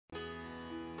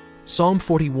Psalm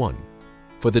 41,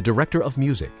 for the director of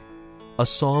music, a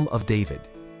psalm of David.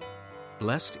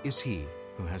 Blessed is he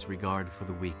who has regard for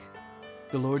the weak.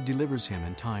 The Lord delivers him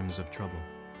in times of trouble.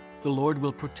 The Lord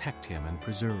will protect him and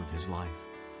preserve his life.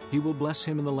 He will bless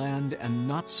him in the land and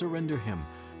not surrender him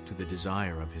to the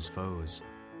desire of his foes.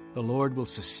 The Lord will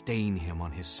sustain him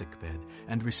on his sickbed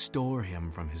and restore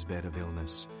him from his bed of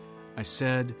illness. I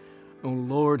said, O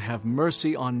Lord, have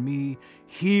mercy on me.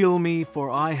 Heal me, for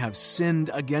I have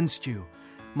sinned against you.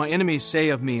 My enemies say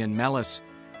of me in malice,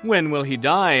 when will he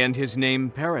die and his name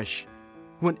perish?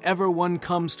 Whenever one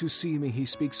comes to see me, he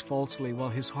speaks falsely, while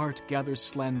his heart gathers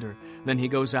slander. Then he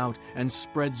goes out and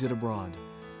spreads it abroad.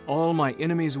 All my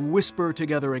enemies whisper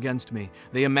together against me.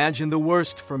 They imagine the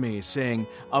worst for me, saying,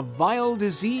 a vile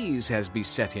disease has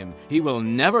beset him. He will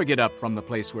never get up from the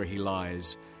place where he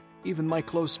lies. Even my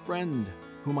close friend,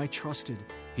 whom I trusted,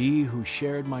 he who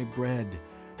shared my bread,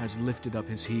 has lifted up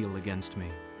his heel against me.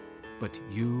 But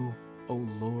you, O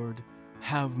Lord,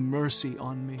 have mercy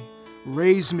on me.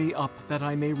 Raise me up that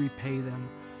I may repay them.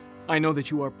 I know that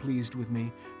you are pleased with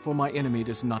me, for my enemy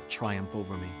does not triumph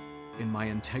over me. In my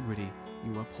integrity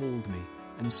you uphold me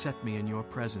and set me in your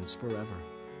presence forever.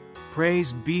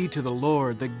 Praise be to the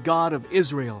Lord, the God of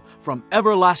Israel, from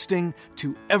everlasting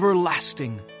to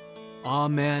everlasting.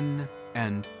 Amen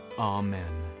and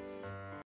Amen.